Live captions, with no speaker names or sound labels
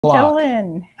Settle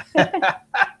in.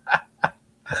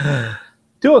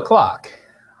 2 o'clock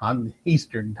on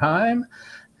Eastern Time,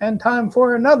 and time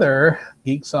for another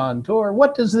Geeks on Tour.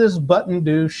 What does this button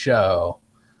do show?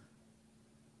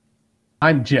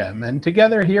 I'm Jim, and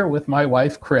together here with my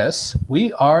wife, Chris,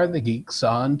 we are the Geeks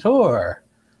on Tour.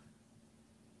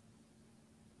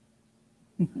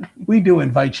 We do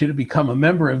invite you to become a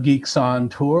member of Geeks on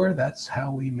Tour. That's how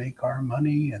we make our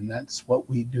money, and that's what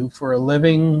we do for a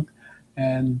living.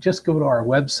 And just go to our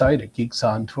website at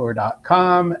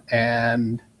geeksontour.com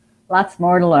and Lots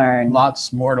more to learn.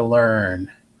 Lots more to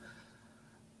learn.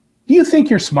 Do you think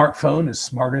your smartphone is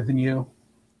smarter than you?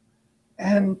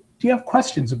 And do you have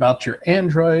questions about your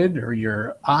Android or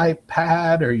your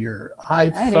iPad or your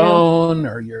iPhone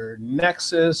or your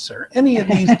Nexus or any of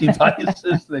these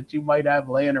devices that you might have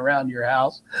laying around your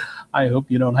house? I hope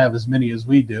you don't have as many as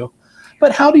we do.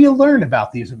 But how do you learn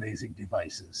about these amazing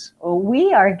devices? Well,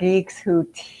 we are geeks who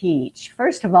teach.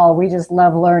 First of all, we just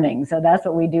love learning. So that's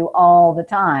what we do all the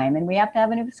time. And we have to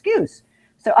have an excuse.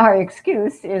 So our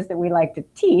excuse is that we like to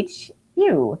teach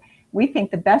you. We think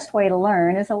the best way to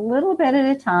learn is a little bit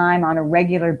at a time on a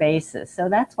regular basis. So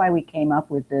that's why we came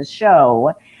up with this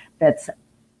show that's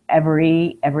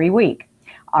every week.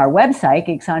 Our website,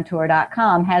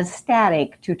 geeksontour.com, has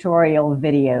static tutorial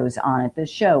videos on it. The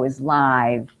show is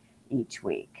live each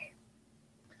week.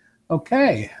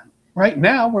 Okay, right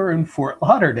now we're in Fort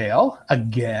Lauderdale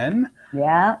again.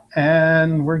 Yeah.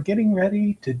 And we're getting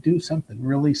ready to do something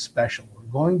really special.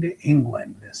 We're going to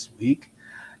England this week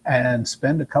and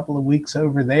spend a couple of weeks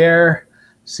over there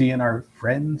seeing our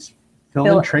friends Phil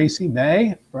and Tracy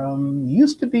May from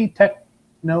used to be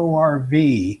Techno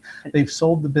RV. They've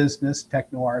sold the business,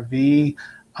 Techno RV.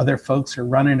 Other folks are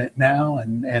running it now,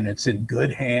 and it's in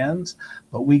good hands,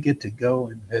 but we get to go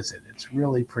and visit. It's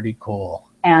really pretty cool.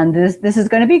 And this is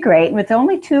going to be great. It's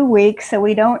only 2 weeks, so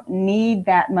we don't need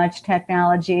that much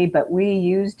technology, but we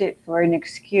used it for an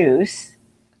excuse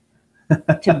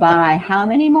to buy how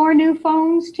many more new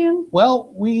phones, Jim?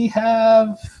 Well, we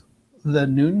have the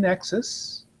new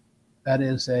Nexus. That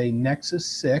is a Nexus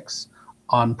 6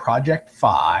 on Project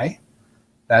Fi.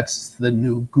 That's the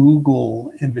new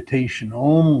Google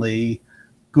invitation-only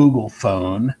Google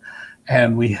phone.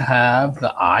 And we have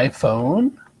the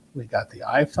iPhone. We got the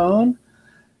iPhone.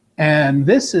 And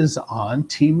this is on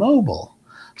T-Mobile.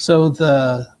 So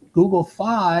the Google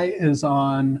Fi is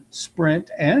on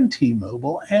Sprint and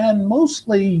T-Mobile and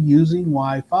mostly using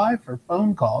Wi-Fi for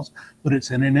phone calls, but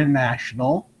it's an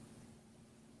international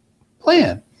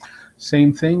plan.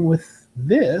 Same thing with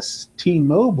this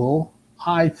T-Mobile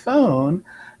iPhone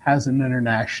has an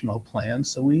international plan,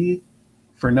 so we,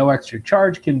 for no extra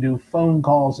charge, can do phone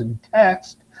calls and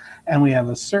text, and we have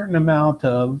a certain amount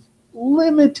of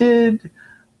limited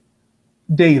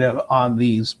data on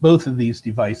both of these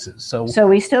devices. So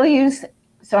we still use,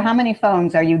 so how many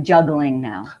phones are you juggling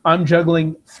now? I'm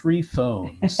juggling 3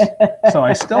 phones. So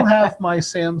I still have my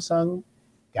Samsung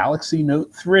Galaxy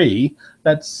Note 3.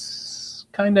 That's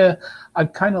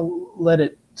I've kind of let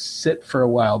it sit for a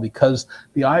while because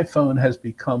the iPhone has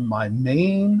become my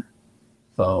main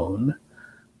phone,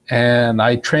 and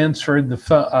I transferred the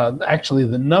phone. Actually,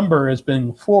 the number has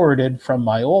been forwarded from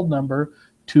my old number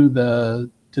to the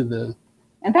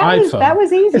and iPhone. That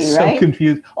was easy, it's right? So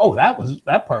confused. Oh,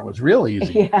 that part was real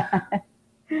easy. Yeah.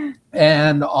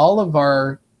 And all of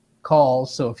our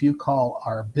calls. So if you call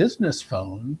our business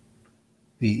phone,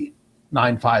 the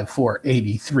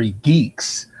 95483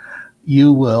 Geeks,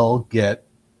 you will get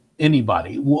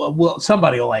anybody. Well,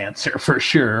 somebody will answer for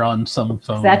sure on some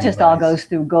phone. That just all goes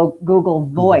through Google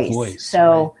Voice.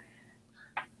 So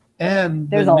right. And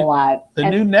there's a lot. The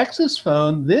new Nexus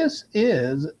phone, this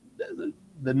is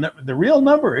the real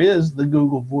number is the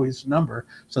Google Voice number.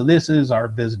 So this is our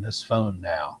business phone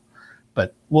now.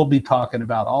 But we'll be talking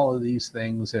about all of these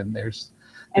things, and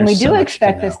and we do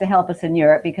expect this to help us in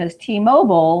Europe because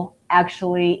T-Mobile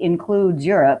actually includes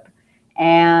Europe.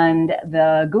 And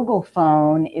the Google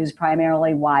phone is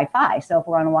primarily Wi-Fi. So if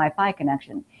we're on a Wi-Fi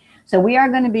connection. So we are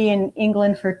going to be in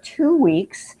England for 2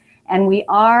 weeks, and we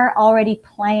are already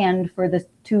planned for the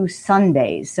 2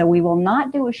 Sundays. So we will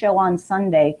not do a show on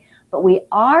Sunday, but we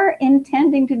are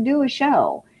intending to do a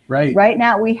show. Right. Right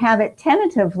now we have it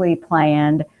tentatively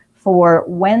planned for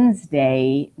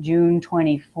Wednesday, June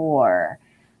 24.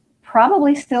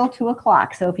 Probably still 2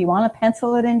 o'clock. So if you want to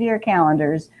pencil it into your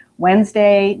calendars,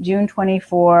 Wednesday, June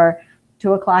 24,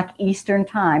 2 o'clock Eastern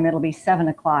time. It'll be 7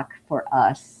 o'clock for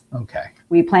us. Okay.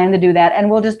 We plan to do that,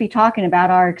 and we'll just be talking about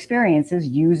our experiences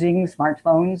using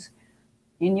smartphones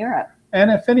in Europe. And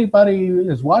if anybody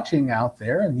is watching out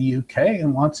there in the UK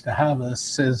and wants to have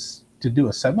us as to do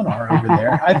a seminar over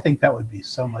there. I think that would be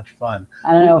so much fun.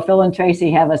 I don't know. Phil and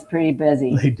Tracy have us pretty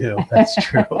busy. They do. That's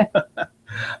true.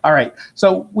 All right.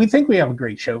 So we think we have a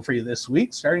great show for you this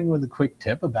week, starting with a quick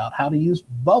tip about how to use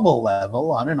bubble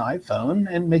level on an iPhone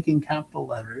and making capital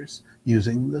letters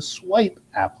using the swipe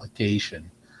application.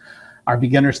 Our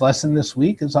beginner's lesson this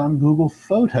week is on Google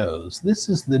Photos. This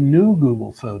is the new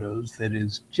Google Photos that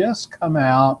has just come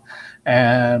out,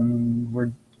 and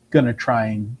we're going to try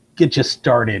and get you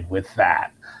started with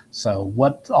that. So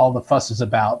what all the fuss is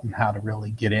about and how to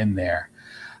really get in there.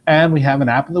 And we have an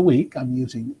app of the week. I'm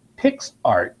using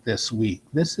PixArt this week.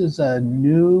 This is a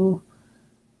new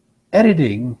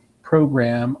editing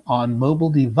program on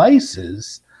mobile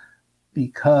devices,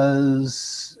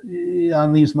 because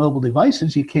on these mobile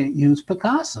devices you can't use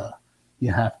Picasa.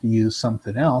 You have to use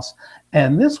something else.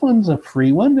 And this one's a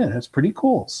free one, and it's pretty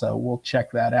cool. So we'll check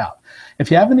that out.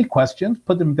 If you have any questions,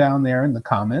 put them down there in the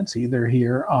comments, either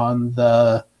here on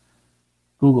the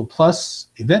Google Plus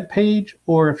event page,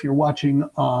 or if you're watching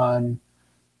on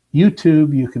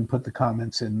YouTube, you can put the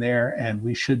comments in there and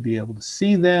we should be able to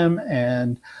see them.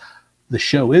 And the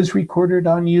show is recorded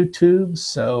on YouTube,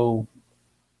 so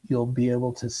you'll be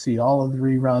able to see all of the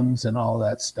reruns and all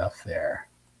that stuff there.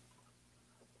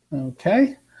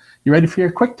 Okay, you ready for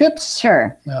your quick tips?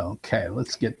 Sure. Okay,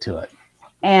 let's get to it.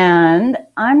 And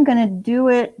I'm going to do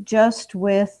it just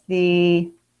with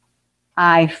the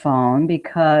iPhone,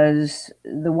 because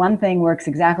the one thing works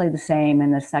exactly the same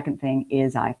and the second thing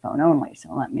is iPhone only.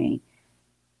 So let me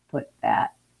put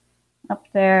that up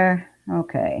there.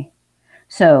 Okay.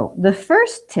 So the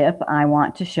first tip I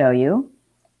want to show you,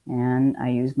 and I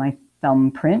use my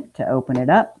thumbprint to open it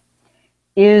up,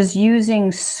 is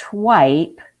using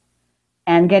swipe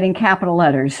and getting capital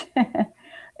letters.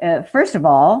 First of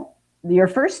all, your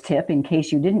first tip, in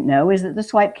case you didn't know, is that the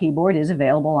swipe keyboard is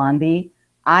available on the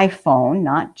iPhone,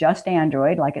 not just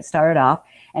Android like it started off.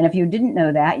 And if you didn't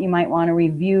know that, you might want to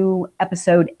review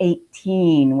episode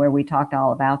 18 where we talked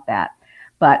all about that.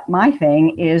 But my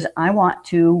thing is I want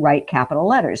to write capital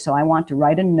letters. So I want to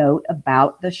write a note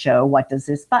about the show. What does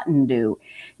this button do?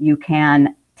 You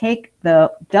can take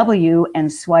the W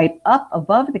and swipe up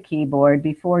above the keyboard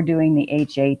before doing the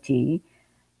HAT.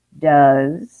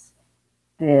 Does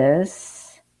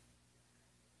this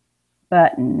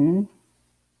button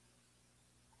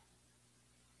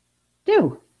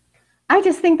do? I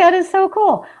just think that is so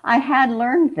cool. I had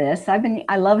learned this.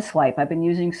 I love swipe. I've been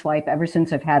using swipe ever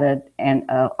since I've had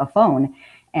a phone,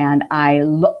 and I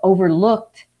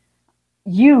overlooked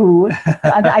you.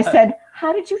 I said,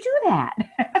 how did you do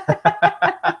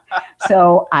that?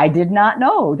 So I did not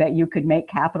know that you could make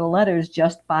capital letters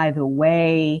just by the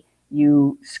way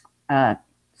you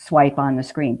swipe on the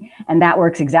screen. And that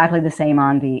works exactly the same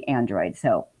on the Android.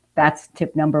 So that's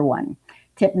tip number one.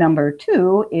 Tip number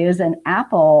two is an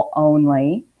Apple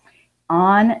only.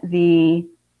 On the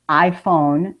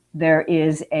iPhone, there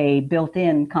is a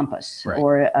built-in compass, right,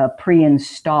 or a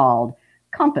pre-installed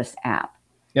compass app.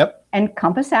 Yep. And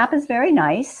compass app is very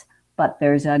nice, but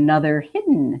there's another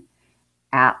hidden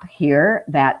app here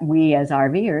that we as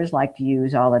RVers like to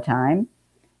use all the time.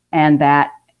 And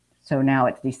that, so now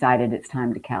it's decided it's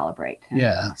time to calibrate.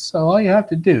 Yeah, so all you have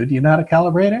to do you know how to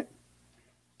calibrate it?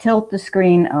 Tilt the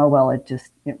screen. Oh, well, it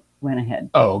went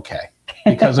ahead. Oh, okay.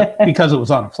 Because it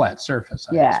was on a flat surface,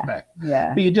 I expect.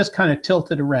 Yeah. But you just kind of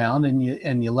tilt it around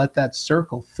and you let that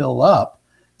circle fill up.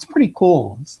 It's pretty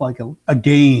cool. It's like a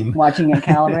game. Watching it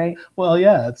calibrate? Well,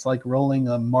 yeah, it's like rolling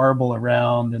a marble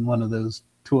around in one of those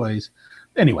toys.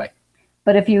 Anyway.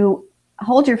 But if you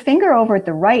hold your finger over at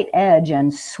the right edge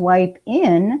and swipe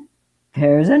in,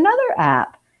 there's another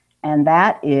app. And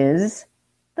that is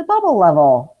the Bubble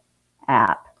Level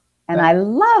app. And I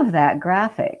love that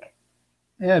graphic.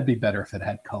 Yeah, it'd be better if it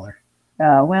had color.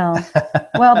 Oh, well,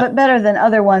 but better than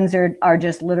other ones are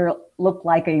just literal, look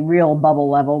like a real bubble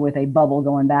level with a bubble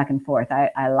going back and forth.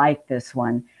 I like this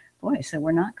one. Boy, so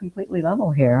we're not completely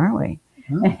level here, are we?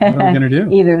 Well, what are we going to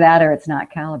do? Either that or it's not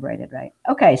calibrated right.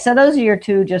 Okay, so those are your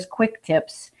two just quick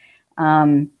tips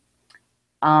on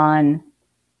iPhone.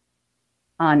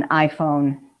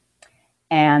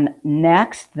 And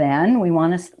next, then, we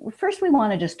want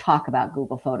to just talk about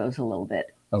Google Photos a little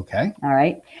bit. Okay. All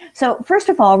right. So first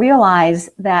of all, realize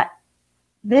that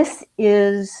this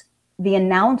is the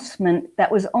announcement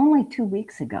that was only 2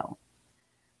 weeks ago.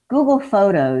 Google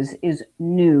Photos is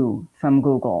new from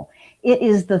Google. It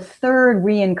is the third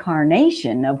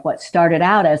reincarnation of what started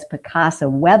out as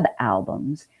Picasa web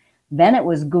albums. Then it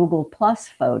was Google Plus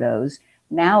Photos.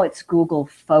 Now it's Google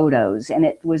Photos. And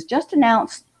it was just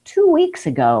announced 2 weeks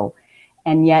ago,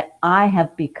 and yet I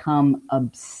have become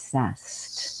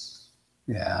obsessed.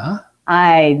 Yeah.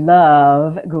 I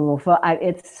love Google Photos.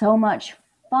 It's so much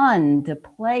fun to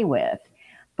play with,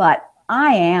 but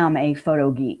I am a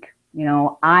photo geek. You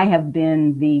know, I have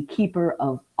been the keeper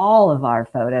of all of our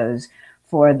photos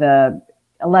for the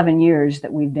 11 years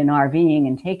that we've been RVing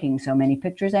and taking so many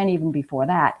pictures, and even before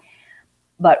that.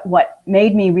 But what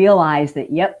made me realize that,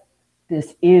 yep,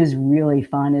 this is really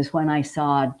fun is when I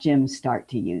saw Jim start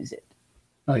to use it.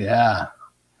 Oh, yeah.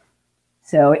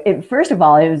 So first of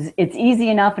all, it's easy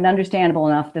enough and understandable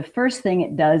enough. The first thing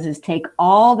it does is take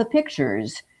all the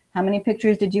pictures. How many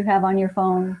pictures did you have on your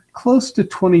phone? Close to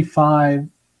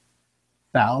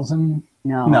 25,000.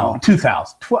 No,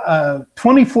 2,000.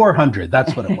 2,400.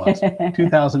 That's what it was.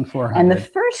 2,400. And the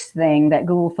first thing that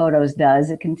Google Photos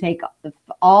does, it can take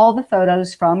all the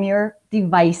photos from your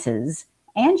devices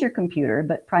and your computer,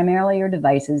 but primarily your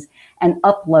devices, and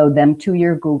upload them to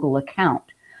your Google account.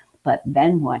 But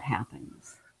then what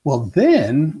happens? Well,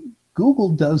 then Google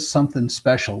does something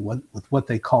special with what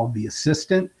they call the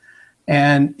assistant,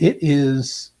 and it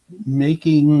is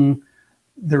making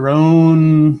their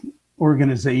own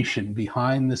organization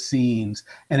behind the scenes,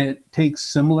 and it takes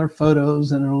similar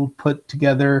photos and it'll put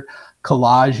together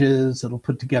collages, it'll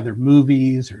put together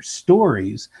movies or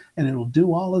stories, and it'll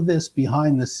do all of this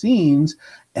behind the scenes.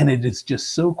 And it is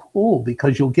just so cool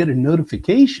because you'll get a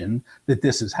notification that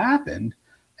this has happened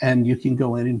and you can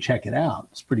go in and check it out.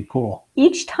 It's pretty cool.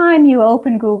 Each time you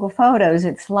open Google Photos,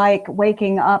 it's like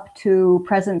waking up to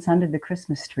presents under the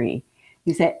Christmas tree.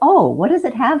 You say, oh, what does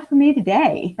it have for me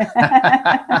today?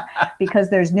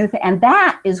 Because there's new things. And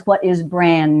that is what is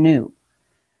brand new.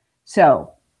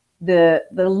 So the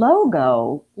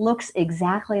logo looks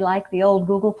exactly like the old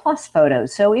Google Plus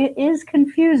photos. So it is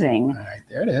confusing. All right,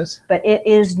 there it is. But it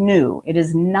is new. It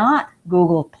is not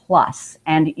Google Plus.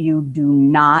 And you do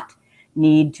not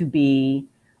need to be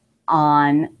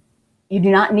a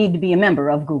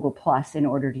member of Google Plus in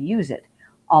order to use it.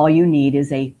 All you need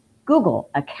is a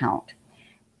Google account.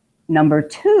 Number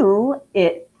two,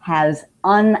 it has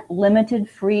unlimited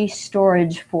free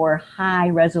storage for high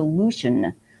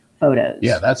resolution photos.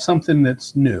 Yeah, that's something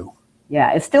that's new.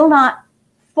 Yeah, it's still not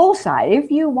full size. If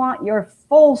you want your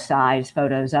full size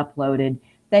photos uploaded,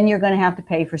 then you're going to have to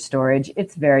pay for storage.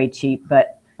 It's very cheap,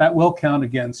 but that will count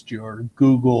against your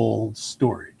Google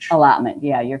storage allotment.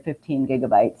 Yeah, your 15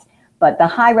 gigabytes. But the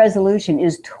high resolution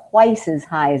is twice as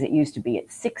high as it used to be.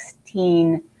 It's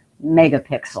 16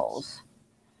 megapixels.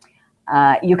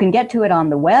 You can get to it on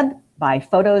the web by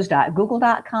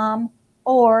photos.google.com,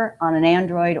 or on an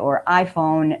Android or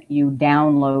iPhone, you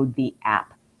download the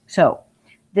app. So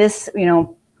this,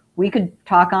 we could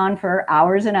talk on for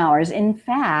hours and hours. In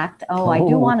fact, I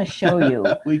do want to show you.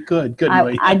 We could, couldn't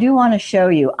we? I do want to show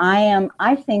you.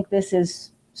 I think this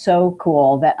is so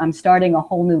cool that I'm starting a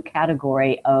whole new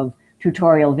category of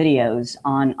tutorial videos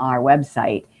on our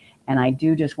website. And I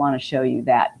do just want to show you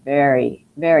that very,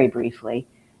 very briefly.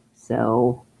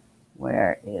 So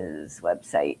where is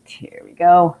website? Here we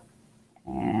go.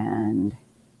 And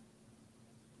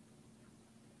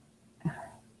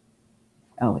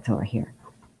oh, it's over here.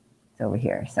 It's over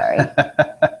here. Sorry.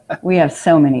 We have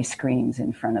so many screens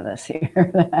in front of us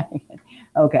here.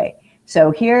 Okay.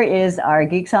 So here is our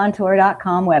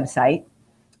geeksontour.com website.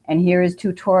 And here is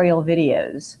tutorial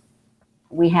videos.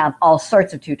 We have all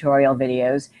sorts of tutorial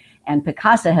videos. And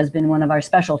Picasa has been one of our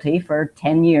specialty for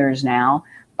 10 years now.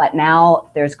 But now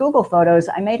there's Google Photos.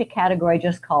 I made a category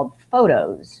just called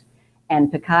Photos.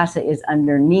 And Picasa is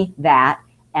underneath that.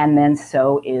 And then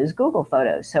so is Google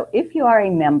Photos. So if you are a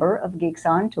member of Geeks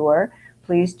on Tour,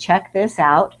 please check this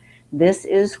out. This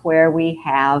is where we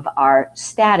have our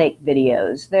static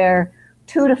videos. They're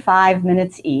 2 to 5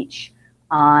 minutes each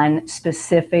on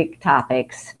specific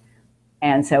topics.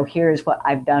 And so here's what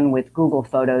I've done with Google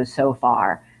Photos so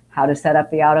far: how to set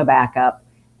up the auto backup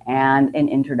and an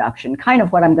introduction. Kind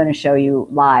of what I'm going to show you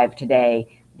live today.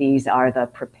 These are the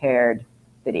prepared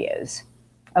videos.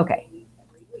 Okay.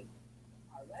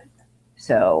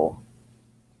 So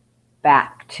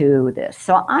back to this.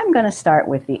 So I'm going to start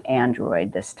with the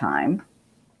Android this time.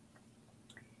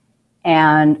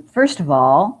 And first of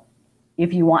all,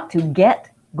 if you want to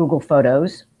get Google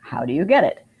Photos, how do you get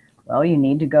it? Well, you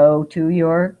need to go to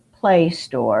your Play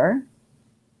Store.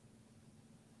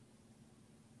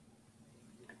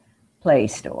 Play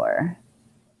Store.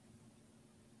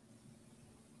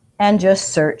 And just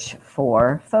search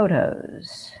for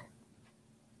Photos.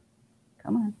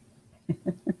 Come on.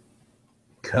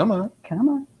 Come on. Come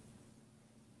on.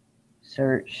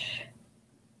 Search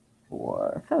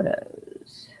for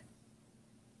Photos.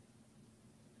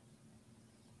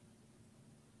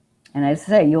 And as I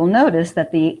say, you'll notice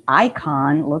that the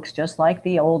icon looks just like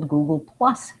the old Google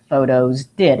Plus photos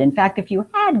did. In fact, if you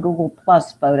had Google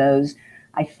Plus photos,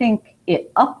 I think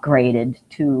it upgraded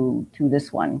to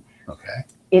this one. Okay.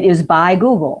 It is by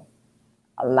Google.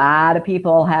 A lot of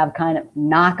people have kind of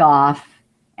knockoff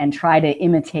and try to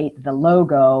imitate the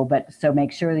logo, but so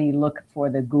make sure that you look for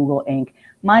the Google ink.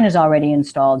 Mine is already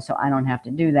installed, so I don't have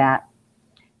to do that.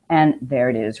 And there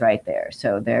it is right there.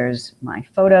 So there's my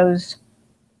photos.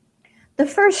 The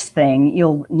first thing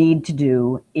you'll need to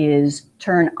do is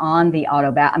turn on the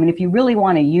auto backup. I mean, if you really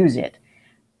want to use it,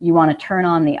 you want to turn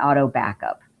on the auto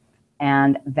backup.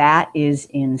 And that is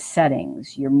in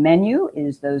settings. Your menu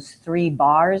is those 3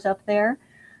 bars up there.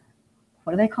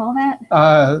 What do they call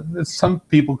that? Some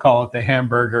people call it the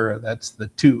hamburger. That's the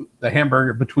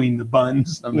hamburger between the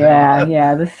buns.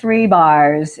 Yeah, the 3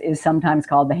 bars is sometimes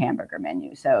called the hamburger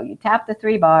menu. So you tap the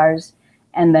 3 bars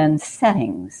and then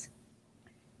settings.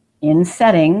 In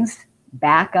settings,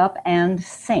 backup and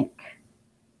sync.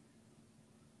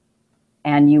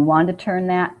 And you want to turn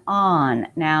that on.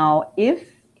 Now, if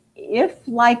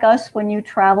like us, when you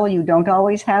travel, you don't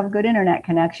always have good internet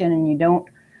connection and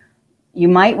you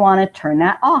might want to turn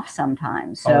that off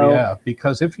sometimes. So, oh yeah,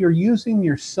 because if you're using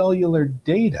your cellular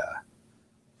data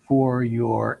for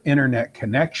your internet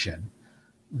connection,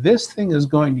 this thing is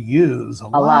going to use a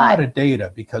lot of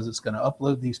data because it's going to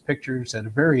upload these pictures at a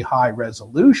very high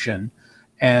resolution,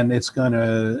 and it's going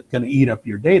to eat up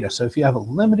your data. So if you have a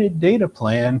limited data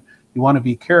plan, you want to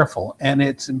be careful. And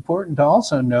it's important to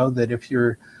also know that if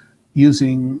you're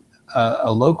using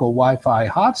a local Wi-Fi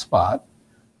hotspot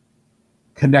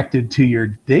connected to your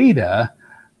data,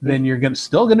 then you're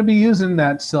still going to be using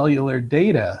that cellular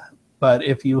data. But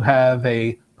if you have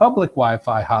a public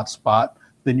Wi-Fi hotspot,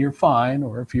 then you're fine.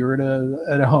 Or if you're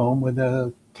at a home with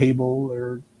a cable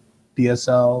or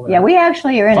DSL, yeah, we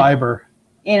actually are fiber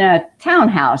in a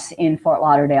townhouse in Fort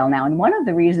Lauderdale now, and one of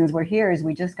the reasons we're here is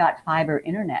we just got fiber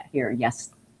internet here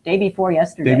day before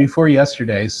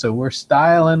yesterday. So we're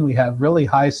styling. We have really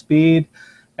high speed,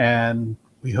 and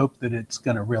we hope that it's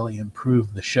going to really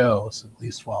improve the shows, at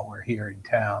least while we're here in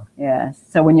town. Yes.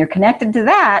 So when you're connected to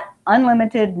that,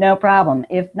 unlimited, no problem.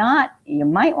 If not, you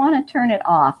might want to turn it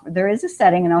off. There is a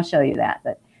setting, and I'll show you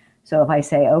that. So if I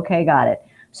say, okay, got it.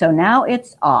 So now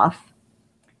it's off.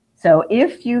 So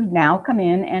if you now come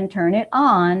in and turn it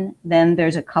on, then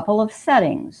there's a couple of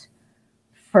settings.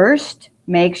 First,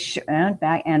 make sure,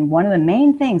 and one of the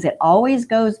main things, it always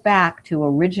goes back to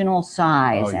original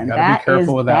size. Oh, and that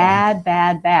is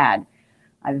bad.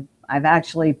 I've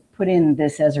actually put in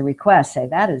this as a request, say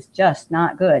that is just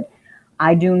not good.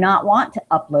 I do not want to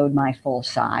upload my full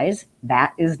size.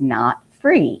 That is not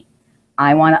free.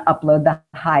 I want to upload the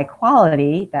high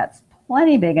quality. That's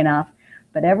plenty big enough.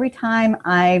 But every time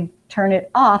I turn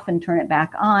it off and turn it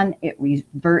back on, it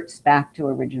reverts back to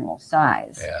original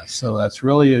size. Yeah, so that's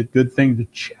really a good thing to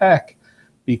check,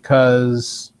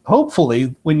 because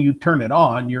hopefully when you turn it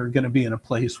on, you're going to be in a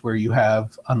place where you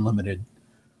have unlimited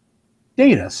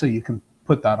data. So you can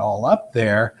put that all up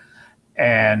there,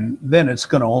 and then it's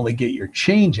going to only get your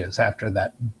changes after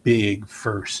that big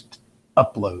first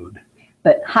upload.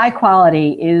 But high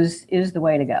quality is the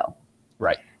way to go.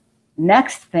 Right.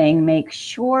 Next thing, make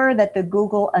sure that the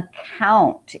Google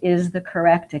account is the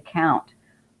correct account.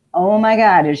 Oh my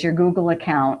God, is your Google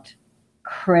account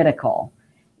critical?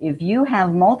 If you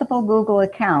have multiple Google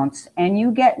accounts and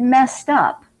you get messed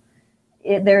up,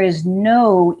 there is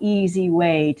no easy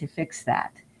way to fix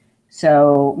that.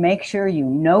 So make sure you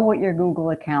know what your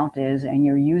Google account is and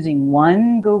you're using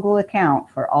one Google account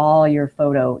for all your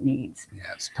photo needs.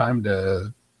 Yeah, it's time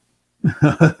to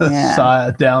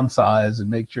downsize and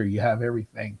make sure you have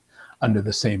everything under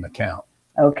the same account.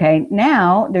 Okay,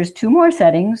 now there's 2 more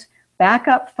settings: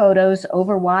 backup photos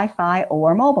over Wi-Fi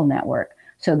or mobile network.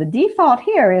 So the default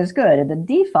here is good. The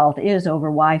default is over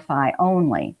Wi-Fi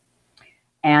only,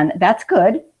 and that's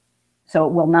good. So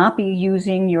it will not be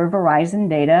using your Verizon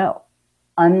data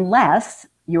unless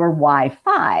your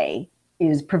Wi-Fi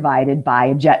is provided by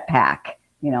a jetpack.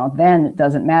 Then it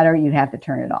doesn't matter, you'd have to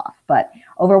turn it off. But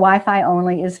over Wi-Fi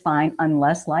only is fine,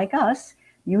 unless, like us,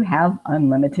 you have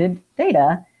unlimited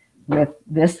data. With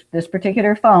this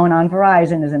particular phone on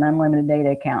Verizon is an unlimited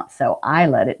data account, so I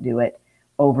let it do it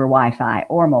over Wi-Fi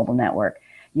or mobile network.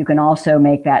 You can also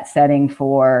make that setting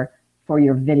for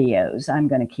your videos. I'm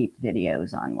going to keep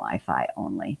videos on Wi-Fi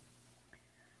only.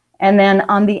 And then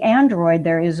on the Android,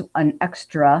 there is an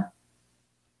extra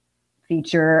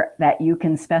feature that you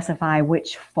can specify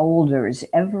which folders.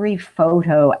 Every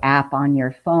photo app on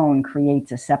your phone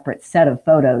creates a separate set of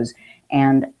photos,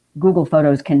 and Google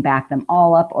Photos can back them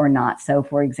all up or not. So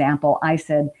for example, I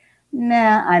said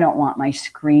Nah, I don't want my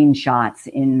screenshots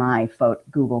in my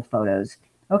Google Photos.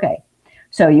 Okay,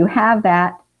 so you have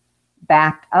that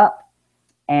backed up.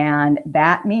 And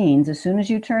that means as soon as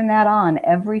you turn that on,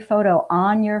 every photo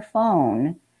on your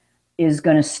phone is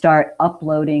going to start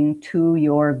uploading to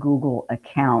your Google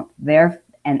account there.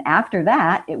 And after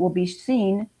that, it will be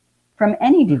seen from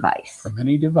any device. From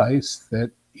any device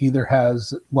that either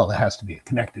has, well, it has to be a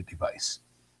connected device.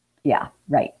 Yeah,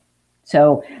 right.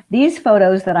 So these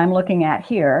photos that I'm looking at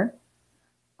here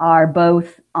are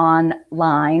both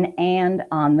online and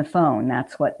on the phone.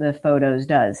 That's what the Photos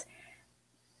does.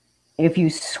 If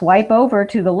you swipe over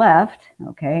to the left,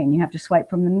 okay, and you have to swipe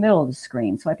from the middle of the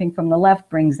screen. Swiping from the left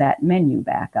brings that menu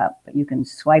back up, but you can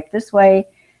swipe this way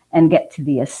and get to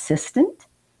the assistant.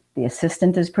 The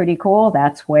assistant is pretty cool.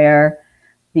 That's where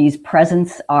these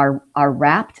presents are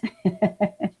wrapped,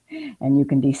 and you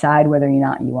can decide whether or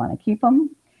not you want to keep them.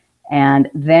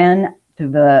 And then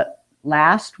the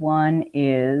last one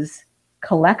is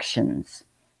collections.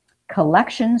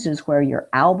 Collections is where your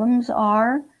albums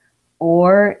are,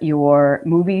 or your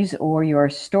movies or your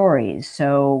stories.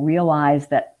 So realize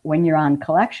that when you're on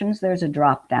collections, there's a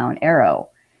drop down arrow.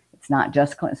 It's not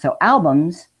just, so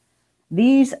albums,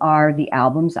 these are the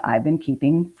albums I've been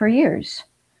keeping for years.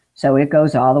 So it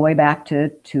goes all the way back to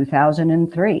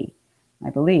 2003, I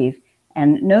believe.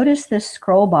 And notice this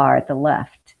scroll bar at the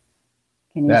left.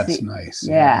 Can you see? That's nice.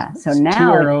 Yeah. So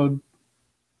now, two-arrowed.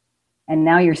 And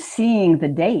now you're seeing the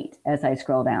date as I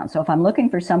scroll down. So if I'm looking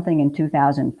for something in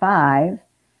 2005,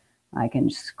 I can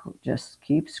just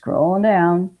keep scrolling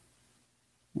down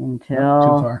until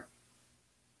Too far.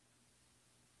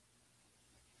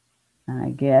 I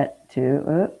get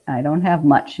to, I don't have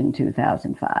much in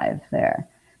 2005 there.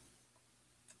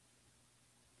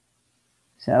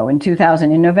 So in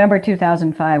November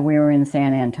 2005, we were in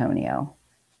San Antonio.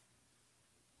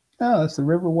 Oh, that's the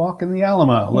Riverwalk in the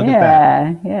Alamo. Look at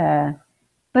that. Yeah.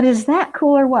 But is that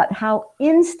cool or what? How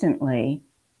instantly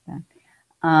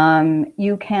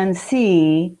you can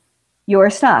see your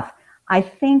stuff. I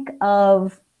think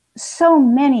of so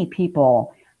many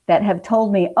people that have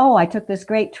told me, oh, I took this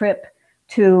great trip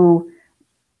to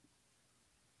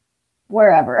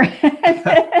wherever.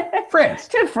 France.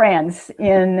 To France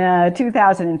in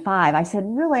 2005. I said,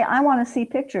 really, I want to see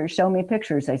pictures. Show me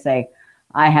pictures. They say,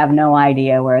 I have no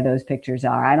idea where those pictures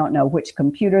are. I don't know which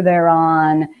computer they're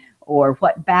on or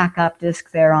what backup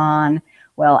disk they're on.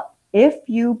 Well, if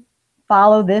you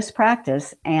follow this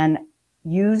practice and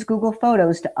use Google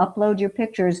Photos to upload your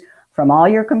pictures from all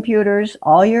your computers,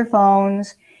 all your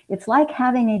phones, it's like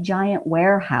having a giant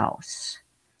warehouse.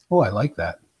 Oh, I like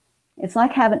that. It's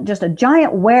like having just a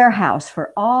giant warehouse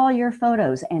for all your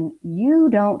photos, and you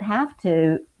don't have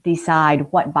to decide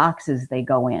what boxes they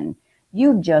go in.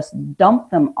 You just dump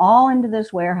them all into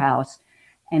this warehouse,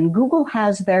 and Google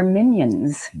has their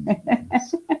minions.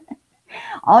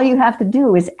 All you have to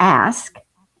do is ask,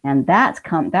 and that's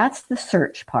the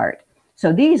search part.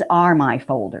 So these are my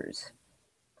folders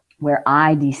where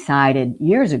I decided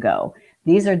years ago,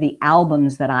 these are the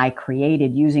albums that I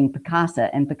created using Picasa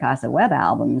and Picasa Web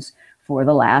Albums for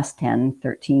the last 10,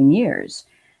 13 years.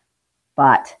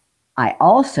 But I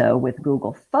also, with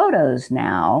Google Photos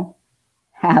now,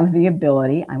 have the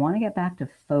ability, I want to get back to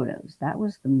Photos. That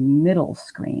was the middle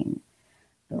screen.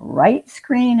 The right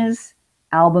screen is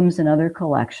albums and other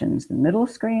collections. The middle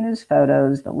screen is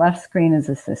Photos. The left screen is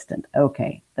Assistant.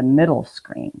 Okay, the middle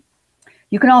screen.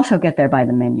 You can also get there by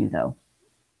the menu, though.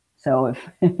 So if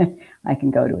I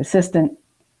can go to Assistant,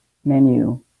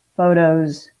 menu,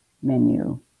 Photos,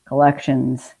 menu,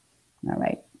 Collections. All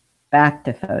right, back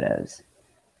to Photos.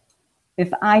 If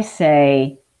I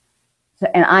say,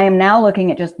 and I am now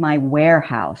looking at just my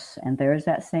warehouse, and there's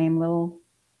that same little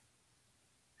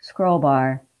scroll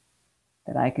bar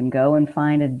that I can go and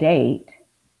find a date,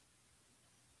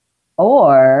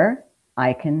 or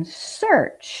I can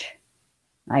search.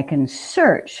 I can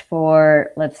search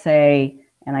for, let's say,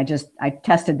 and I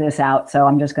tested this out, so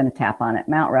I'm just going to tap on it,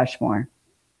 Mount Rushmore.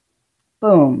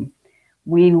 Boom.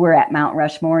 We were at Mount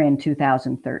Rushmore in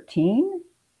 2013.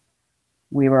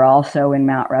 We were also in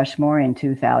Mount Rushmore in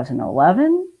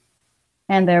 2011.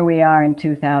 And there we are in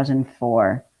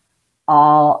 2004.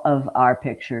 All of our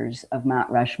pictures of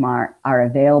Mount Rushmore are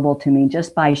available to me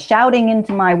just by shouting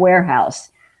into my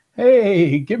warehouse.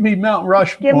 Hey, give me Mount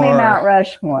Rushmore. Give me Mount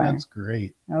Rushmore. That's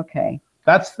great. Okay.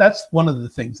 That's one of the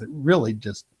things that really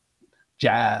just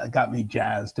got me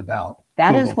jazzed about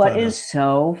That Google is what Photos. is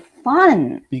so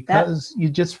fun. Because you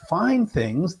just find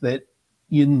things that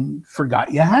you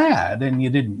forgot you had, and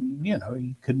you didn't,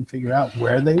 you couldn't figure out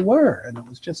where they were, and it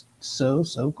was just so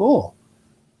cool.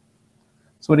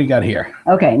 So what do you got here?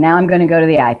 Okay, now I'm going to go to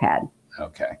the iPad.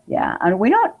 Okay. Yeah, and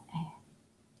we don't,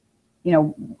 you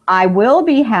know, I will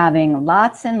be having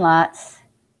lots and lots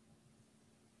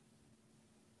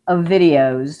of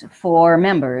videos for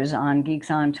members on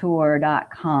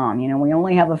geeksontour.com. You know, we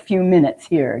only have a few minutes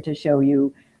here to show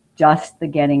you just the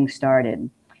getting started.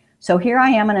 So here I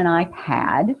am on an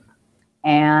iPad,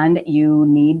 and you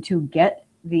need to get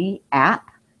the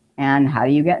app. And how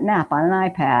do you get an app on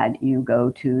an iPad? You go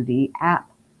to the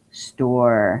App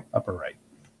Store. Upper right.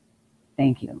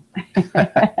 Thank you.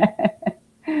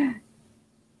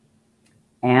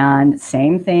 And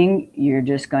same thing, you're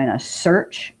just going to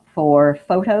search for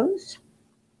photos.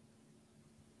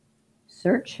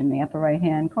 Search in the upper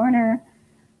right-hand corner.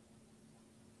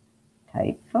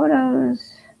 Type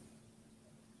photos.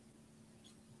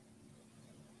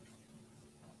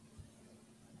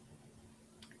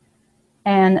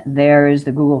 And there is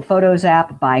the Google Photos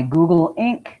app by Google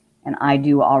Inc. And I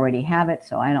do already have it,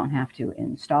 so I don't have to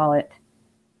install it.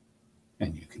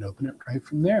 And you can open it right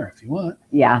from there if you want.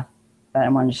 Yeah, but I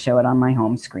wanted to show it on my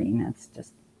home screen. That's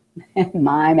just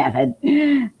my method.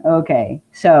 Okay,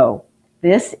 so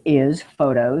this is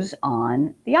photos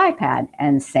on the iPad.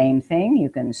 And same thing,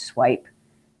 you can swipe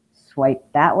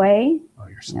that way. Oh,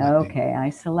 you're selecting. Okay,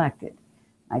 I selected.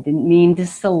 I didn't mean to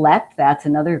select. That's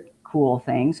another cool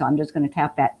thing. So I'm just going to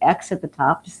tap that X at the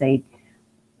top to say,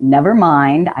 never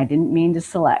mind, I didn't mean to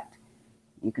select.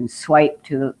 You can swipe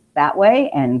to that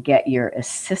way and get your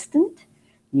assistant.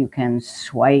 You can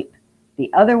swipe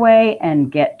the other way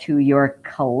and get to your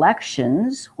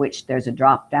collections, which there's a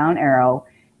drop-down arrow,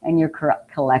 and your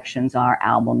collections are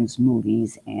albums,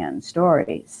 movies, and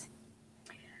stories.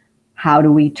 How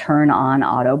do we turn on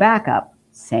auto backup?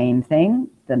 Same thing,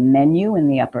 the menu in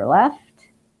the upper left,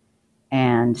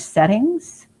 and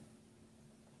settings,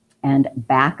 and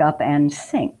backup and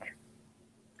sync.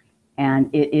 And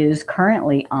it is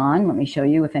currently on. Let me show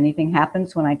you if anything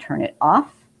happens when I turn it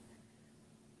off.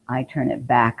 I turn it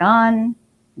back on,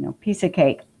 you know, piece of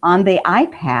cake. On the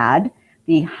iPad,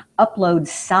 the upload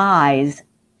size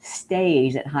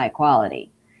stays at high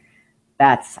quality.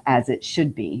 That's as it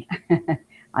should be.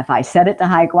 If I set it to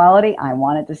high quality, I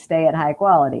want it to stay at high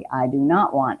quality. I do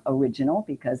not want original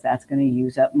because that's going to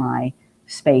use up my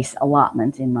space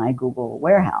allotment in my Google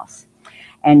warehouse.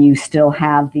 And you still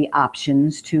have the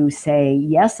options to say,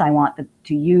 yes, I want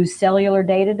to use cellular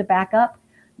data to back up.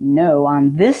 No,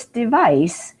 on this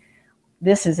device,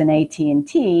 this is an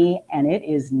AT&T, and it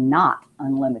is not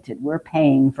unlimited. We're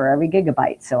paying for every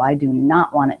gigabyte, so I do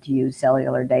not want it to use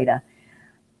cellular data.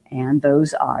 And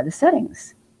those are the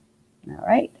settings. All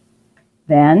right.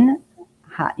 Then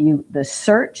the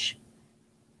search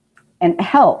and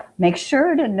help. Make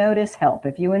sure to notice help.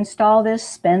 If you install this,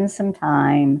 spend some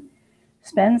time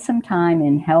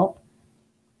in help.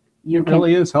 It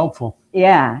really is helpful.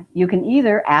 Yeah. You can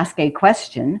either ask a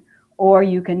question, or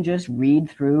you can just read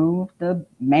through the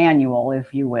manual,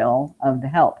 if you will, of the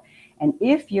help. And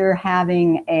if you're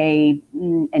having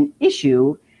an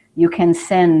issue, you can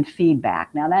send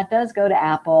feedback. Now that does go to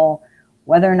Apple.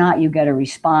 Whether or not you get a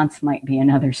response might be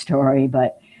another story,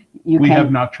 but we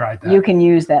have not tried that. You can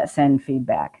use that send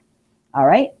feedback. All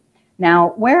right.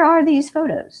 Now, where are these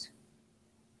photos?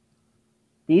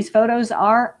 These photos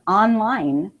are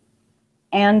online,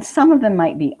 and some of them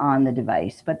might be on the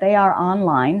device, but they are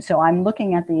online. So I'm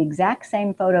looking at the exact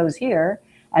same photos here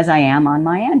as I am on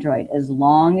my Android, as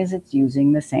long as it's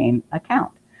using the same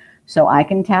account. So I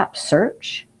can tap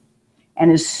search,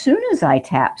 and as soon as I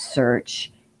tap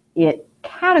search, it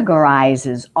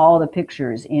categorizes all the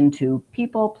pictures into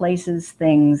people, places,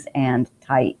 things, and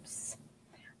types.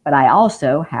 But I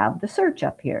also have the search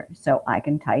up here, so I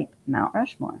can type Mount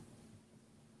Rushmore.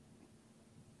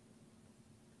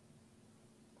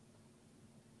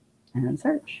 And then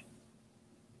search.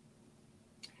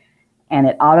 And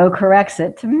it auto-corrects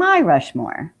it to my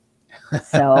Rushmore.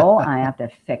 So I have to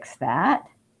fix that.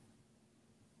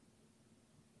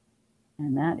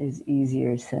 And that is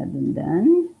easier said than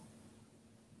done.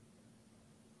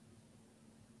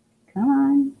 Come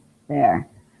on. There.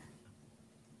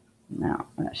 Mount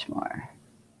Rushmore.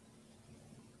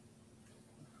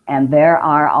 And there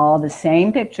are all the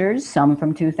same pictures, some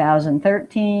from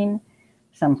 2013,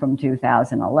 some from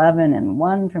 2011, and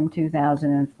one from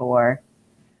 2004.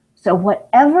 So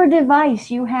whatever device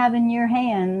you have in your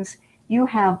hands, you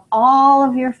have all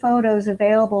of your photos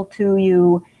available to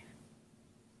you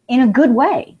in a good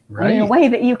way, right? In a way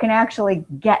that you can actually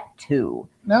get to.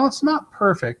 Now, it's not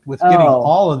perfect with getting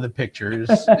all of the pictures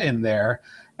in there,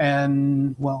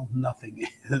 and, well, nothing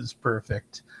is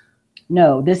perfect.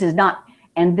 No, this is not,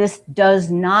 and this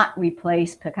does not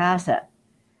replace Picasa.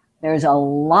 There's a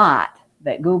lot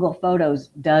that Google Photos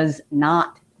does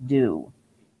not do.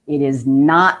 It is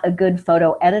not a good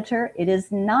photo editor. It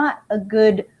is not a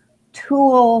good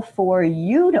tool for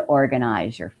you to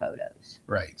organize your photos.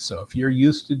 Right. So if you're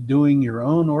used to doing your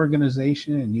own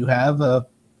organization and you have a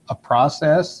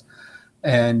process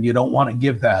and you don't want to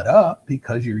give that up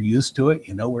because you're used to it,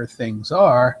 you know where things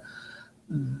are,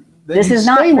 then this you is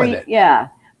stay not with free. it. Yeah.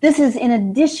 This is in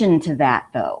addition to that,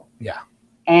 though. Yeah.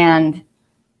 And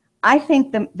I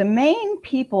think the main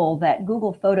people that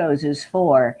Google Photos is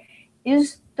for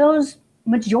is those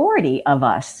majority of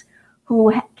us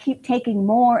who keep taking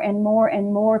more and more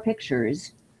and more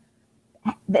pictures.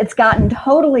 It's gotten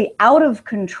totally out of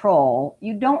control.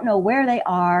 You don't know where they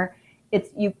are.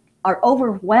 You are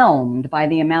overwhelmed by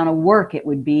the amount of work it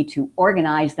would be to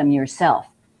organize them yourself.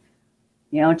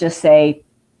 You don't just say,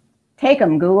 take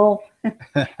them, Google.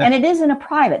 And it isn't a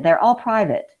private. They're all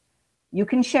private. You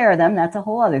can share them. That's a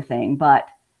whole other thing. But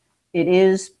it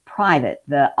is private.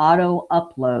 The auto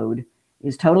upload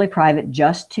is totally private,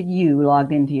 just to you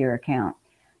logged into your account.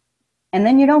 And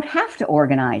then you don't have to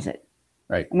organize it.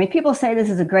 Right. I mean, people say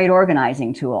this is a great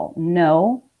organizing tool.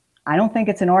 No, I don't think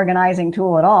it's an organizing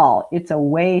tool at all. It's a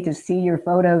way to see your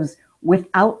photos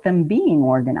without them being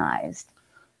organized.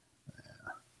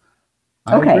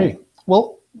 I agree.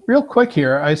 Well, real quick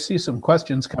here, I see some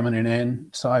questions coming in,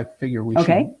 so I figure we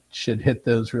should hit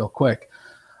those real quick.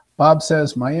 Bob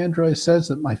says, my Android says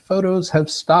that my photos have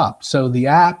stopped. So the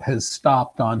app has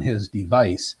stopped on his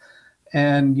device.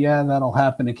 And yeah, that'll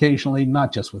happen occasionally,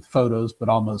 not just with photos, but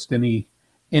almost any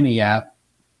app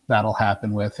that'll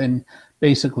happen with. And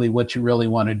basically what you really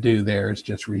want to do there is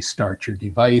just restart your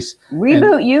device.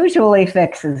 Reboot usually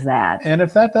fixes that. And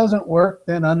if that doesn't work,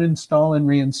 then uninstall and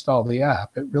reinstall the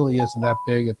app. It really isn't that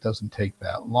big. It doesn't take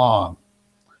that long.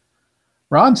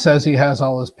 Ron says he has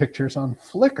all his pictures on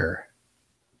Flickr.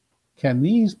 Can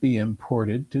these be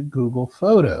imported to Google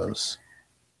Photos?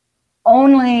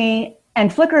 Only, and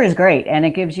Flickr is great, and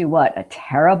it gives you what, a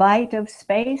terabyte of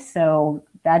space? So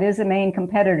that is a main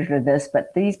competitor to this,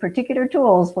 but these particular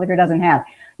tools Flickr doesn't have.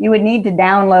 You would need to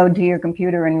download to your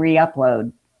computer and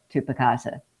re-upload to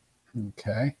Picasa.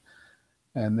 Okay.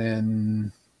 And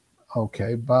then,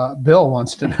 okay, Bill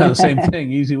wants to know the same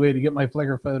thing. Easy way to get my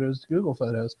Flickr photos to Google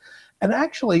Photos. And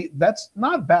actually, that's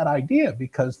not a bad idea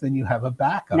because then you have a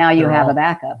backup. Now you have a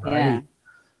backup, right. Yeah.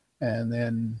 And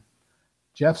then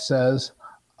Jeff says,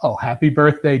 oh, happy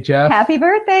birthday, Jeff. Happy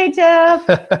birthday, Jeff.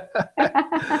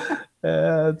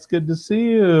 It's good to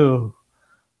see you.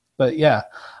 But yeah,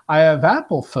 I have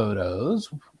Apple Photos.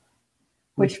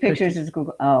 Which pictures is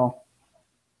Google? Oh.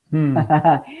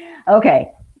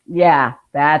 Okay. Yeah,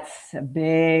 that's a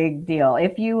big deal.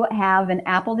 If you have an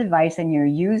Apple device and you're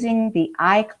using the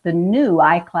new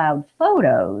iCloud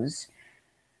Photos,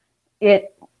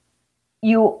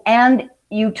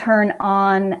 you turn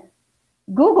on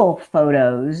Google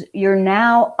Photos, you're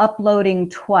now uploading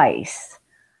twice.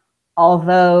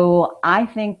 Although I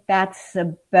think that's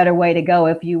a better way to go.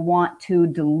 If you want to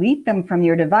delete them from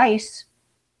your device,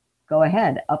 go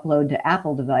ahead, upload to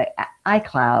Apple device,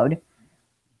 iCloud,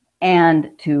 and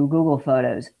to Google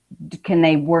Photos. Can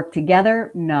they work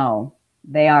together? No,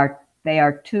 they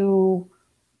are two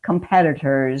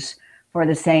competitors for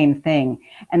the same thing.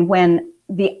 And when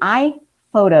the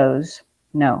iPhotos,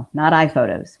 no, not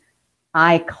iPhotos,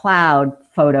 iCloud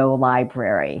photo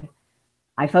library,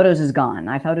 iPhotos is gone,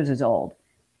 iPhotos is old,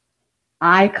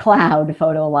 iCloud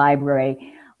photo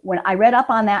library, when I read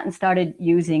up on that and started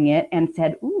using it and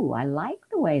said, ooh, I like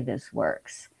the way this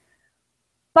works,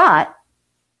 but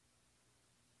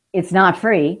it's not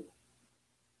free,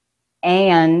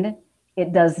 and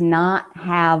it does not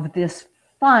have this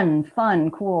fun,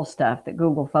 cool stuff that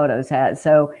Google Photos has.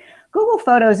 So Google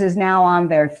Photos is now on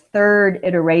their third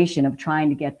iteration of trying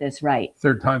to get this right.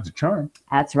 Third time's a charm.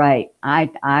 That's right.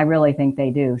 I really think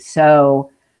they do.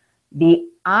 So the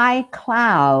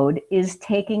iCloud is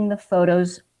taking the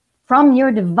photos from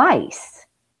your device,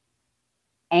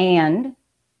 and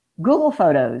Google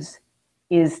Photos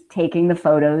is taking the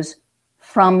photos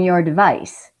from your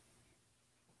device.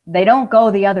 They don't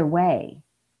go the other way.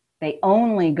 They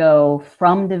only go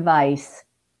from device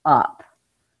up.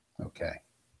 Okay.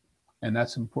 And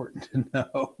that's important to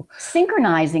know.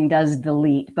 Synchronizing does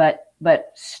delete, but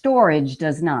storage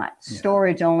does not.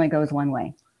 Storage only goes one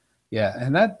way. Yeah,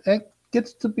 and that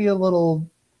gets to be a little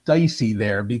dicey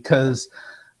there because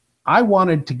I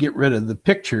wanted to get rid of the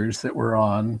pictures that were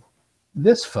on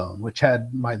this phone, which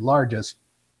had my largest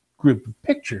group of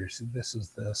pictures. This is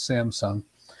the Samsung.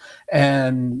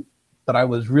 But I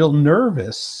was real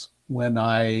nervous when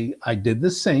I did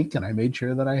the sync, and I made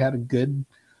sure that I had a good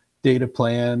data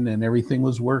plan and everything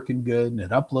was working good, and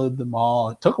it uploaded them all.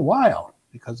 It took a while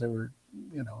because there were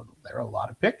a lot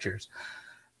of pictures.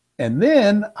 And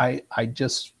then I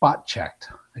just spot checked.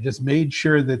 I just made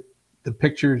sure that the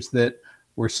pictures that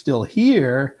were still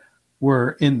here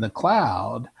were in the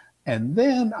cloud. And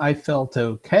then I felt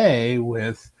okay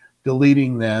with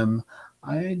deleting them.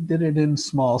 I did it in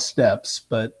small steps,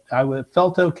 but I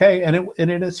felt okay. And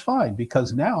it is fine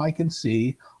because now I can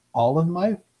see all of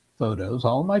my photos,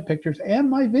 all of my pictures, and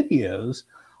my videos,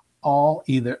 all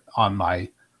either on my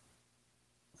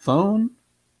phone,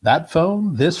 that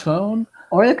phone, this phone,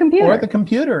 or the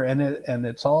computer, and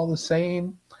it's all the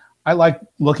same. I like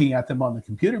looking at them on the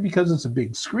computer because it's a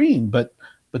big screen, but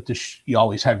you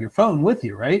always have your phone with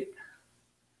you, right?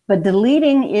 But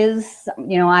deleting is,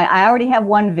 I already have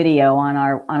one video on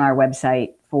our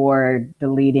website for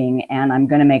deleting, and I'm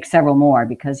going to make several more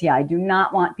because, I do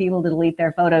not want people to delete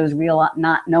their photos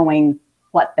not knowing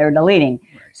what they're deleting.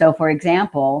 Right. So, for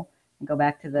example, go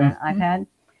back to the iPad.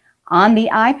 On the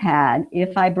iPad,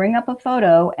 if I bring up a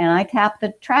photo and I tap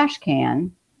the trash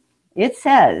can, it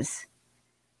says,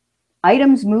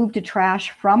 items moved to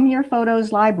trash from your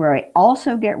photos library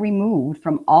also get removed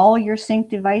from all your sync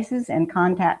devices and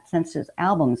contact-sensitive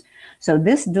albums. So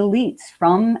this deletes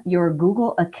from your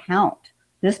Google account.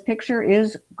 This picture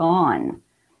is gone.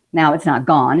 Now it's not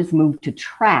gone, it's moved to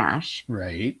trash.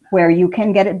 Right. Where you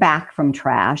can get it back from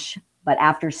trash, but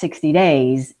after 60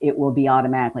 days, it will be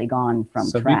automatically gone from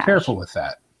trash. So be careful with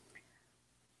that.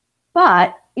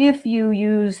 But if you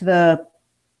use the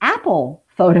Apple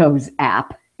Photos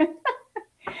app,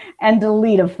 and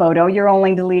delete a photo, you're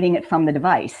only deleting it from the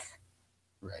device.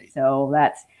 Right. So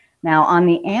that's, now on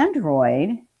the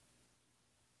Android,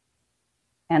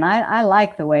 and I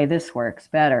like the way this works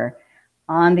better.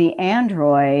 On the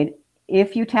Android,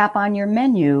 if you tap on your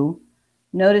menu,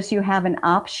 notice you have an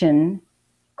option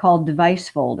called device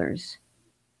folders.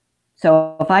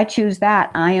 So if I choose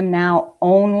that, I am now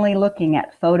only looking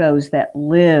at photos that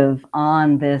live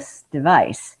on this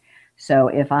device. So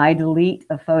if I delete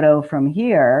a photo from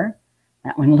here,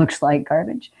 that one looks like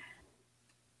garbage.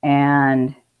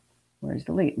 And where's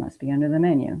delete? Must be under the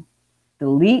menu.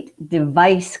 Delete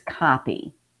device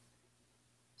copy.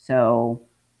 So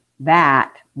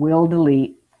that will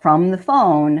delete from the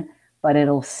phone, but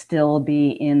it'll still be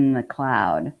in the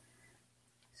cloud.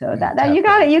 So that you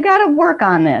got to work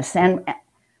on this.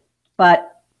 But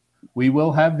we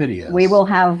will have videos. We will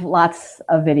have lots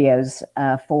of videos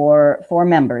for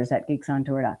members at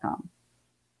geeksontour.com.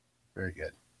 Very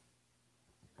good.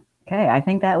 Okay, I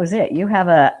think that was it. You have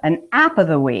an app of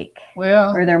the week.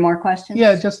 Well, are there more questions?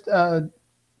 Yeah, just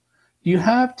you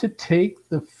have to take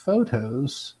the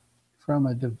photos from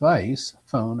a device,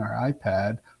 phone or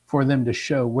iPad, for them to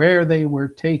show where they were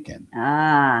taken.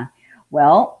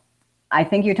 Well, I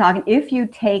think you're talking, if you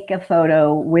take a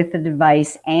photo with the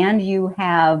device and you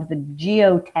have the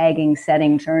geotagging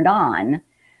setting turned on,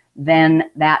 then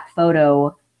that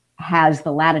photo has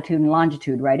the latitude and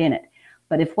longitude right in it.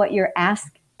 But if what you're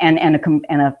asking, and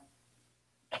a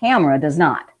camera does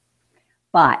not.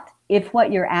 But if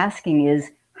what you're asking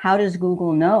is, how does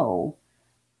Google know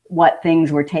what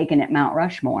things were taken at Mount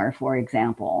Rushmore, for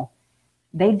example,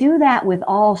 they do that with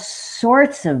all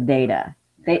sorts of data.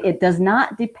 It does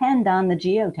not depend on the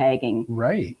geotagging.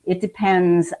 Right. It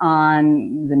depends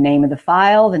on the name of the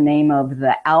file, the name of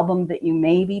the album that you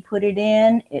maybe put it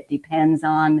in. It depends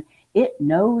on, it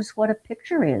knows what a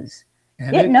picture is.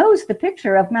 And it knows the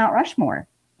picture of Mount Rushmore,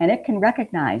 and it can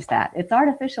recognize that. It's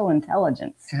artificial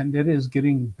intelligence. And it is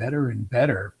getting better and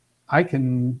better. I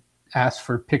can ask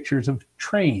for pictures of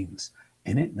trains,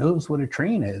 and it knows what a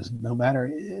train is.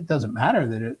 It doesn't matter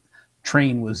that a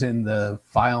train was in the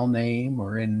file name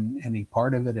or in any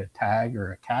part of it, a tag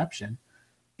or a caption.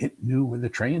 It knew where the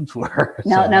trains were.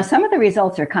 Now some of the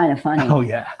results are kind of funny. Oh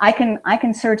yeah. I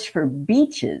can search for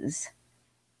beaches,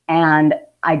 and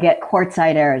I get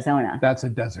Quartzsite, Arizona. That's a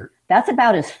desert. That's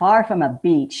about as far from a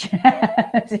beach.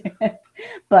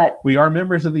 But we are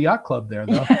members of the yacht club there,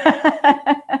 though.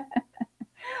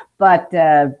 But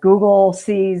Google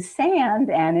sees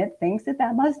sand, and it thinks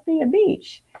that must be a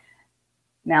beach.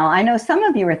 Now, I know some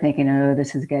of you are thinking, oh,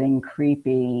 this is getting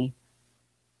creepy.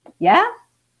 Yeah,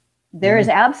 there is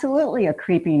absolutely a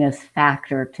creepiness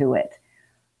factor to it.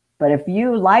 But if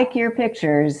you like your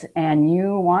pictures and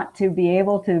you want to be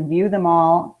able to view them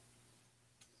all,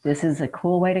 this is a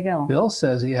cool way to go. Bill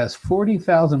says he has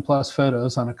 40,000 plus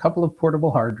photos on a couple of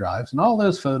portable hard drives, and all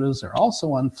those photos are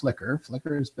also on Flickr.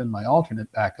 Flickr has been my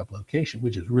alternate backup location,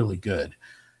 which is really good.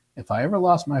 If I ever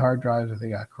lost my hard drives or they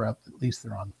got corrupt, at least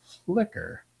they're on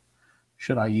Flickr.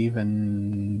 Should I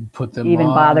even put them on?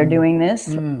 Bother doing this?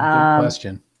 Good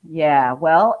question. Yeah.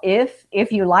 Well, if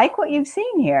you like what you've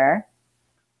seen here,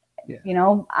 Yeah. you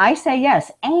know, I say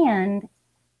yes. And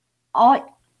all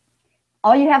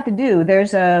you have to do,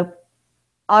 there's a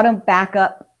auto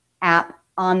backup app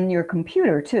on your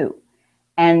computer too.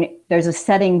 And there's a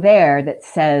setting there that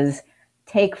says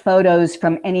take photos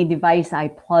from any device I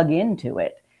plug into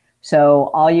it. So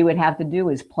all you would have to do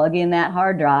is plug in that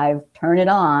hard drive, turn it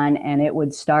on, and it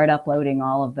would start uploading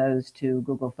all of those to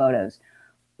Google Photos.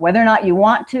 Whether or not you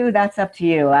want to, that's up to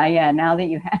you. Yeah, now that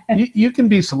you have, You can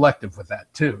be selective with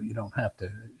that too. You don't have to.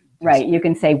 right, you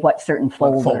can say what certain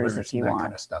folders if you and that want.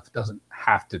 kind of stuff. It doesn't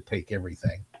have to take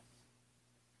everything,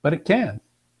 but it can.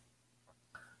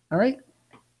 All right.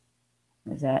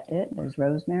 Is that it? There's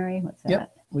Rosemary. What's that?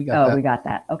 Yep, we got that. We got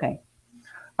that. Okay.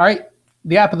 All right.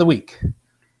 The app of the week.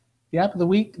 The app of the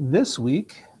week this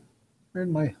week. Where's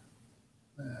my?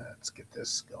 Let's get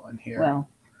this going here. Well,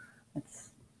 let's.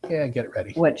 Yeah, get it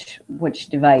ready. Which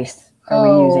device are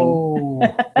we using?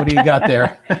 What do you got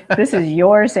there? This is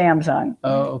your Samsung.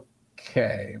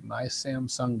 Okay, my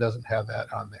Samsung doesn't have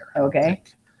that on there. Okay.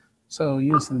 So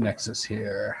use the Nexus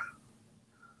here.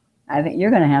 I think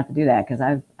you're going to have to do that because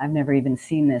I've never even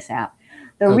seen this app.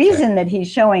 The reason that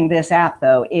he's showing this app,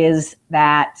 though, is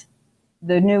that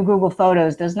the new Google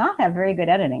Photos does not have very good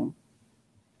editing.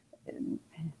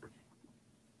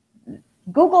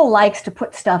 Google likes to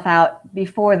put stuff out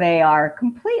before they are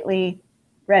completely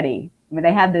ready. I mean,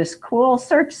 they have this cool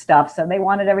search stuff, so they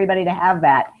wanted everybody to have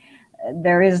that.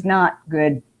 There is not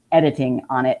good editing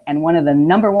on it. And one of the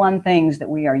 #1 things that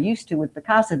we are used to with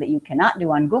Picasa that you cannot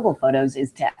do on Google Photos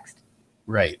is text.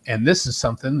 Right. And this is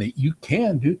something that you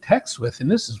can do text with.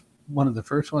 And this is one of the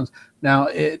first ones. Now,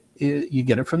 you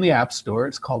get it from the App Store.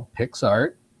 It's called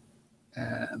PixArt.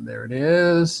 And there it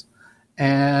is.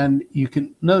 And you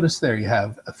can notice there you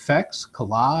have effects,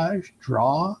 collage,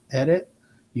 draw, edit.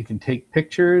 You can take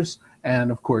pictures.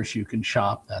 And of course, you can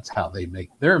shop. That's how they make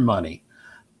their money.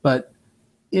 But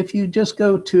if you just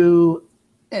go to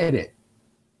edit,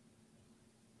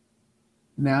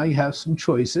 now you have some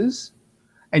choices.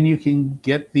 And you can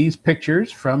get these pictures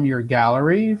from your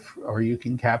gallery, or you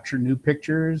can capture new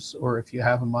pictures, or if you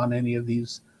have them on any of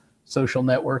these social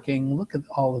networking, look at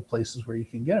all the places where you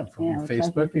can get them from your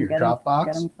Facebook or your Dropbox.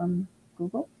 Get them from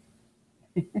Google?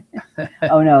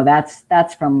 Oh, no,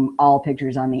 that's from all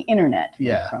pictures on the internet.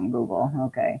 Yeah. From Google.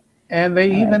 Okay. And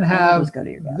they even have go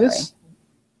to your this.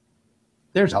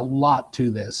 There's a lot to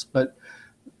this, but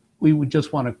we would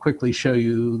just want to quickly show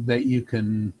you that you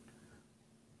can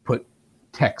put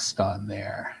text on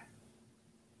there.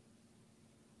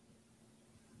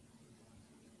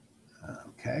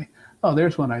 Okay. Oh,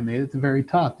 there's one I made at the very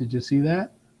top. Did you see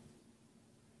that?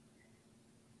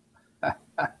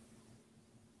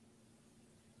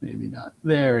 Maybe not.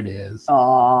 There it is.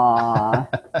 Aww.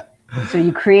 So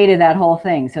you created that whole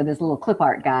thing. So this little clip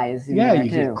art guy is in there too. Yeah, you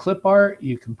can clip art.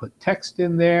 You can put text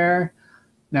in there.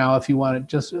 Now, if you want it,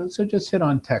 just hit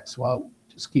on text. Well,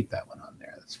 just keep that one on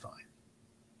there. That's fine.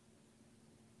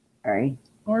 All right.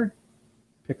 Or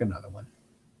pick another one.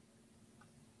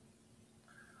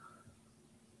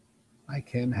 My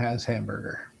Ken has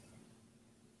hamburger.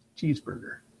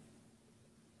 Cheeseburger.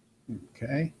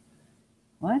 Okay.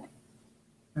 What?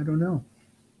 I don't know.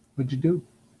 What'd you do?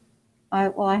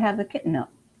 Well, I have the kitten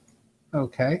up.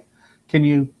 Okay. Can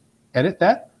you edit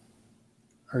that?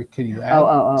 Or can you add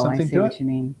something I see to what it? you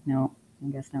mean. No, I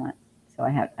guess not. So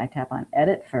I tap on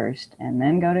edit first and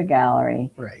then go to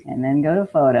gallery. Right. And then go to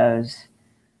photos.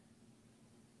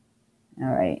 All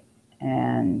right.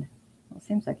 And well, it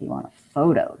seems like you want a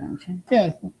photo, don't you?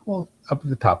 Yeah, well, up at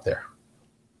the top there.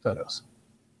 Photos.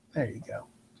 There you go.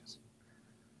 Just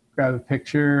grab a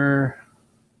picture.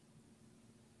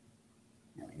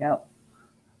 There we go.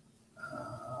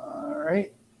 All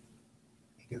right.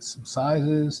 You get some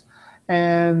sizes.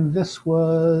 And this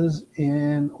was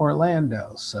in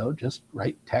Orlando. So just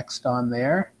write text on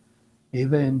there.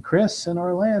 Ava and Chris in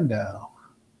Orlando.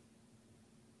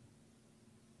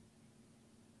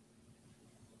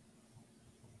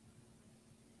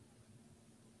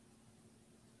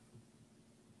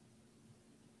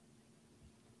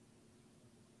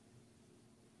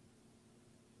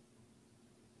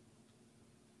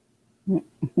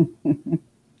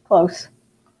 Close.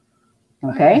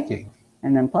 Okay. Hiking.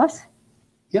 And then plus?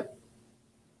 Yep.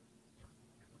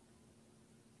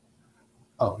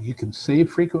 Oh, you can save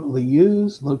frequently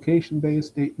used,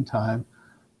 location-based, date and time.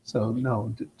 So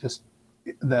no, just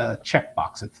the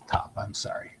checkbox at the top. I'm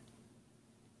sorry.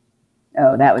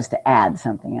 Oh, that was to add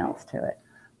something else to it.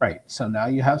 Right. So now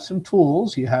you have some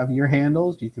tools. You have your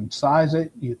handles. You can size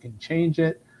it. You can change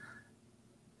it.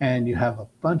 And you have a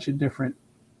bunch of different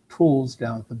tools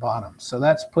down at the bottom. So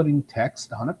that's putting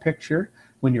text on a picture.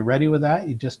 When you're ready with that,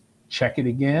 you just check it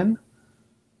again.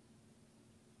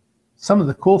 Some of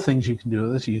the cool things you can do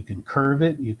with this, you can curve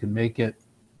it, you can make it,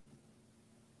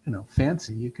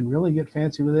 fancy. You can really get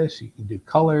fancy with this. You can do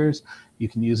colors. You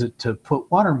can use it to put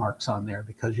watermarks on there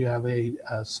because you have a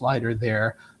slider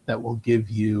there that will give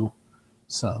you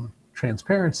some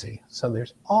transparency. So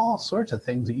there's all sorts of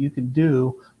things that you can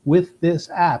do with this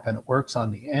app, and it works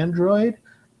on the Android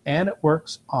and it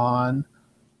works on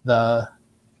the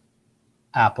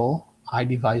Apple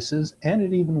iDevices, and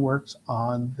it even works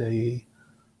on the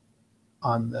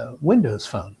Windows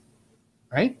phone,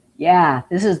 right? Yeah,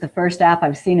 this is the first app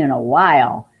I've seen in a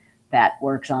while that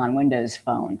works on Windows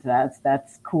phones.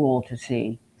 That's cool to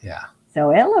see. Yeah.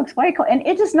 So it looks quite cool. And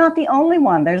it's just not the only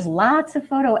one. There's lots of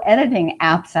photo editing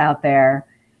apps out there.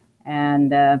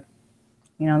 And, the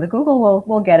Google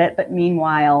will get it. But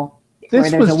meanwhile, where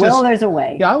there's a will, there's a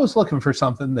way. Yeah, I was looking for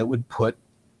something that would put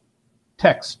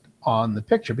text on the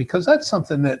picture because that's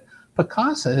something that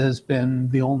Picasa has been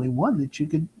the only one that you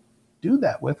could do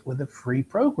that with a free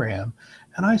program.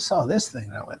 And I saw this thing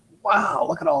and I went, wow,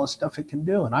 look at all the stuff it can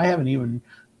do. And I haven't even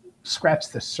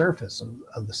scratched the surface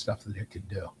of the stuff that it could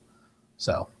do.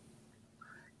 So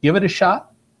give it a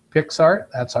shot. PixArt,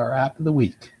 that's our app of the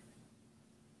week.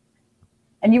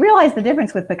 And you realize the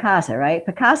difference with Picasa, right?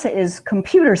 Picasa is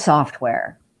computer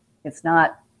software. It's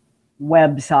not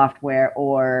web software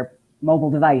or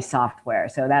mobile device software.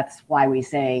 So that's why we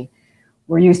say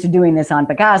we're used to doing this on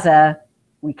Picasa.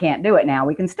 We can't do it now.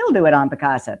 We can still do it on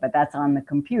Picasa, but that's on the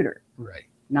computer, right?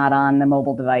 Not on the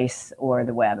mobile device or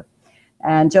the web.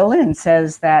 And Jolynn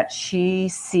says that she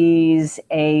sees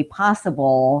a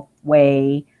possible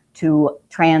way to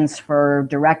transfer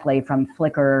directly from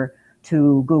Flickr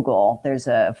to Google. There's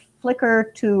a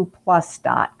Flickr to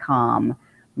plus.com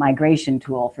migration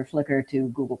tool for Flickr to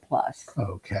Google Plus.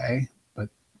 Okay, but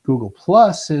Google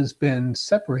Plus has been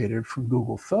separated from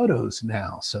Google Photos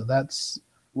now, so that's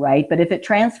right. But if it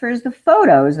transfers the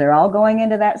photos, they're all going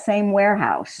into that same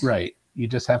warehouse. Right. You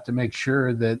just have to make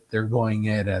sure that they're going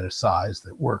in at a size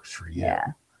that works for you. Yeah.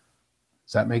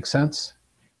 Does that make sense?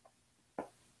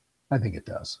 I think it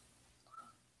does.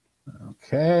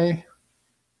 Okay.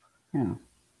 Yeah.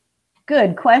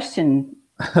 Good question,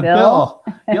 Bill. Bill,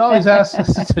 you always ask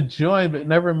us to join, but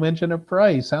never mention a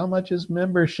price. How much is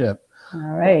membership? All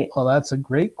right. Well, that's a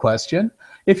great question.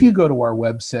 If you go to our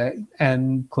website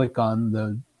and click on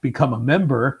the Become a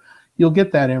Member, you'll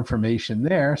get that information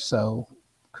there. So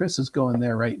Chris is going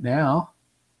there right now.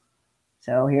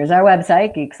 So here's our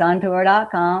website,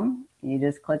 geeksontour.com. You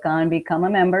just click on Become a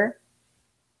Member.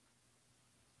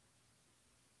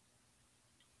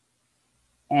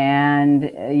 And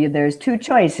there's two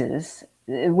choices.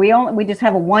 We just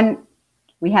have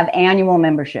we have annual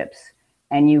memberships.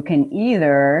 And you can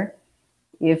either,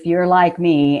 if you're like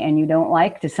me and you don't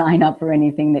like to sign up for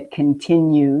anything that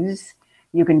continues,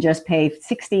 you can just pay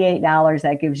 $68.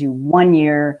 That gives you 1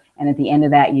 year. And at the end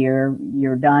of that year,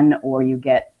 you're done, or you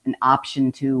get an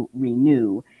option to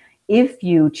renew. If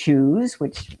you choose,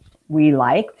 which we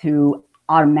like, to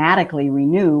automatically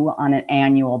renew on an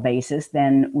annual basis,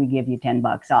 then we give you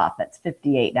 $10 off. That's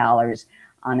 $58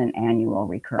 on an annual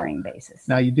recurring basis.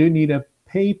 Now you do need a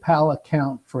PayPal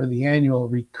account for the annual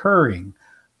recurring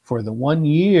for the 1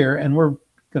 year, and we're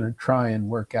going to try and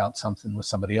work out something with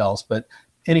somebody else. But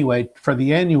anyway, for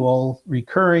the annual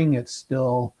recurring, it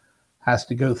still has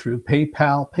to go through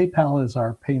PayPal. PayPal is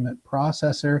our payment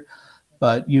processor,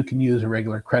 but you can use a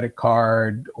regular credit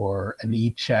card or an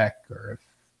e-check, or if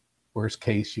worst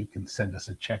case, you can send us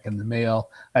a check in the mail.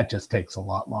 That just takes a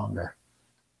lot longer.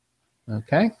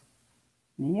 Okay?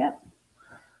 Yep.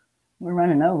 We're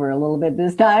running over a little bit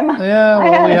this time. Yeah,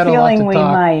 well, I had a feeling we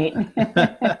might.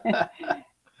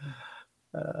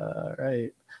 All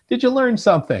right. Did you learn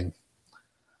something?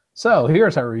 So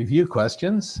here's our review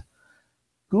questions.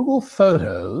 Google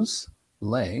Photos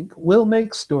blank will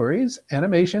make stories,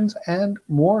 animations, and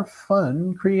more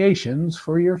fun creations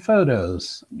for your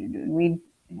photos. We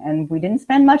didn't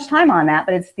spend much time on that,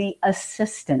 but it's the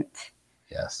assistant.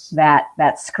 Yes.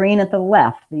 That screen at the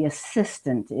left, the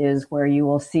assistant, is where you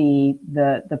will see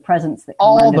the presents that come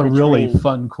all under the tree. Really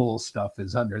fun, cool stuff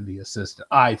is under the assistant.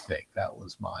 I think that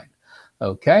was mine.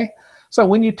 Okay. So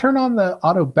when you turn on the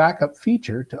auto backup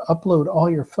feature to upload all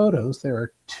your photos, there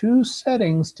are two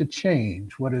settings to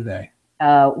change. What are they?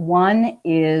 One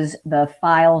is the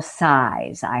file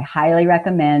size. I highly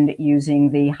recommend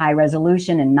using the high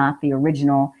resolution and not the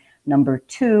original. Number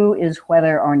two is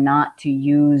whether or not to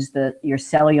use your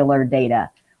cellular data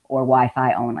or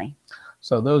Wi-Fi only.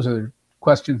 So those are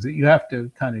questions that you have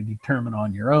to kind of determine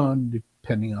on your own,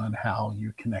 depending on how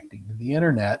you're connecting to the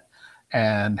internet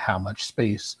and how much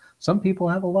space. Some people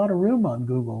have a lot of room on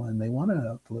Google and they want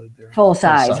to upload their full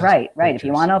size. Right. pictures. If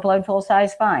you want to upload full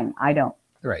size, fine. I don't.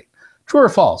 Right. True or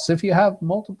false? If you have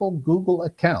multiple Google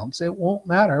accounts, it won't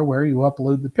matter where you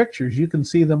upload the pictures. You can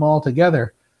see them all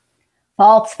together.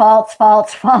 False, false,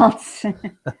 false, false.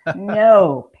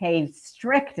 No, pay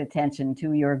strict attention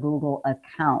to your Google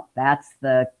account. That's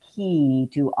the key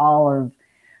to all of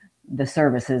the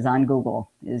services on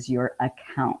Google is your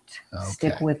account. Okay.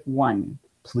 Stick with one.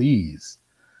 Please.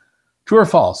 True or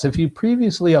false? If you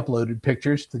previously uploaded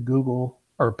pictures to Google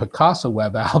or Picasso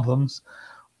web albums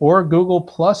or Google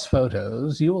Plus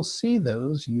photos, you will see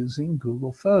those using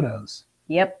Google Photos.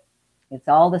 Yep. It's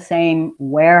all the same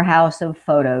warehouse of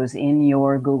photos in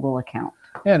your Google account.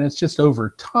 And it's just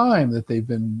over time that they've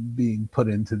been being put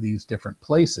into these different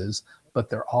places, but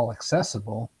they're all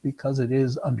accessible because it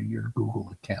is under your Google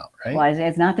account, right? Well,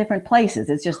 it's not different places.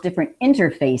 It's just different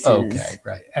interfaces. Okay,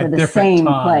 right. For the same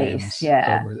place.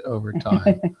 Yeah. Over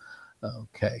time.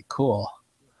 Okay, cool.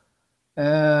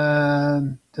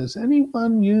 And does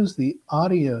anyone use the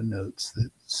audio notes that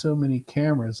so many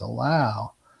cameras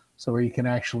allow? So where you can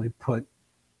actually put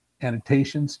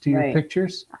annotations to your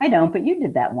pictures? I don't, but you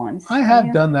did that once. I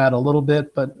have done that a little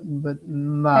bit, but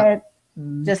not. It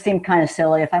just seemed kind of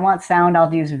silly. If I want sound,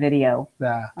 I'll use video.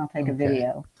 I'll take a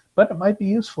video. But it might be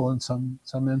useful in some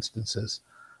instances.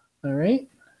 All right.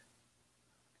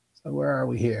 So where are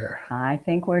we here? I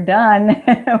think we're done.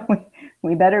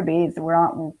 We better be. So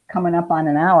we're coming up on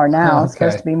an hour now. Okay. It's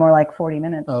supposed to be more like 40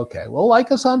 minutes. Okay. Well,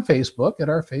 like us on Facebook at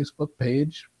our Facebook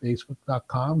page,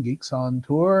 facebook.com, Geeks On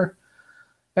Tour.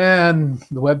 And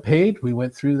the web page, we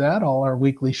went through that. All our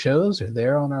weekly shows are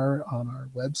there on our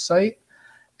website.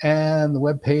 And the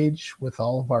web page with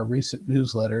all of our recent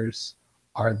newsletters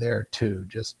are there too.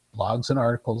 Just blogs and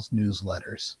articles,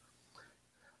 newsletters.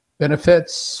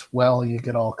 Benefits, well, you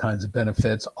get all kinds of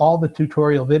benefits. All the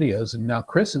tutorial videos. And now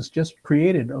Chris has just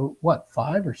created, what,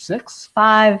 5 or 6?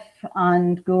 5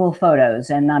 on Google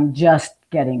Photos, and I'm just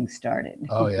getting started.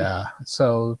 Oh, yeah.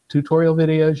 So tutorial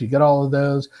videos, you get all of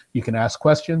those. You can ask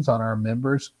questions on our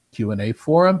members Q&A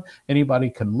forum. Anybody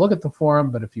can look at the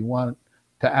forum, but if you want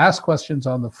to ask questions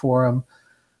on the forum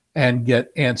and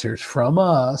get answers from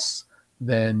us,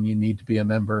 then you need to be a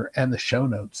member. And the show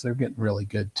notes, they're getting really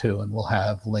good too. And we'll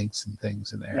have links and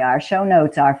things in there. Yeah, our show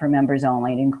notes are for members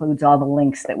only. It includes all the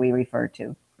links that we refer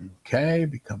to. Okay,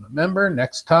 become a member.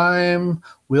 Next time,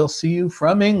 we'll see you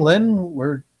from England.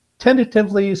 We're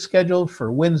tentatively scheduled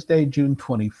for Wednesday, June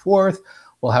 24th.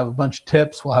 We'll have a bunch of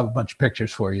tips. We'll have a bunch of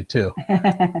pictures for you too.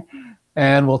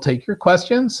 And we'll take your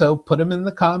questions. So put them in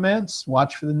the comments.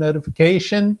 Watch for the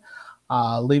notification.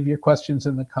 Leave your questions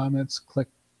in the comments. Click.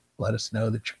 Let us know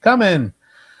that you're coming.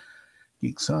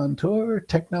 Geeks on Tour,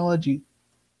 technology.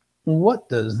 What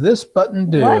does this button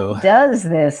do? What does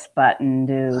this button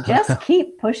do? Just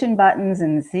keep pushing buttons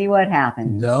and see what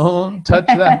happens. Don't touch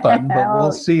that button, but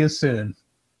we'll see you soon.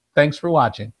 Thanks for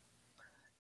watching.